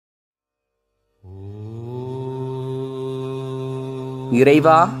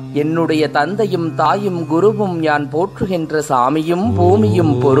இறைவா, என்னுடைய தந்தையும் தாயும் குருவும் யான் போற்றுகின்ற சாமியும்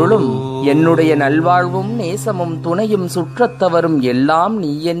பூமியும் பொருளும் என்னுடைய நல்வாழ்வும் நேசமும் துணையும் சுற்றத்தவரும் எல்லாம்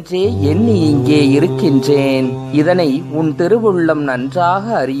நீ என்றே எண்ணி இங்கே இருக்கின்றேன். இதனை உன் திருவுள்ளம்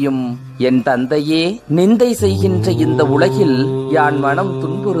நன்றாக அறியும். என் தந்தையே, நிந்தை செய்கின்ற இந்த உலகில் யான் மனம்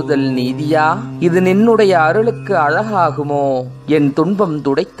துன்புறுதல் நீதியா? இது நின்னுடைய அருளுக்கு அழகாகுமோ? என் துன்பம்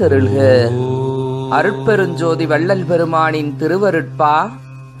துடைத்தருள்க. அருட்பெருஞ்சோதி வள்ளல் பெருமானின் திருவருட்பா.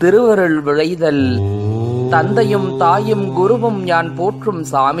 திருவருள் விளைதல். தந்தையும் தாயும் குருவும் யான் போற்றும்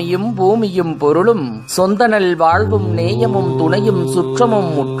சாமியும் பூமியும் பொருளும் சொந்தனல் வாழ்வும் நேயமும் துணையும்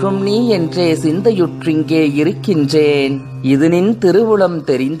சுற்றமும் முற்றும் நீ என்றே சிந்தையுற்றிங்கே இருக்கின்றேன். இது நின் திருவுளம்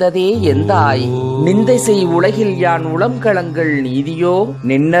தெரிந்ததே எந்தாய். நிந்தை செய் உலகில் யான் உளம் களங்கள் நீதியோ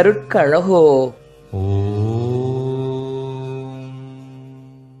நின்னருட்கழகோ.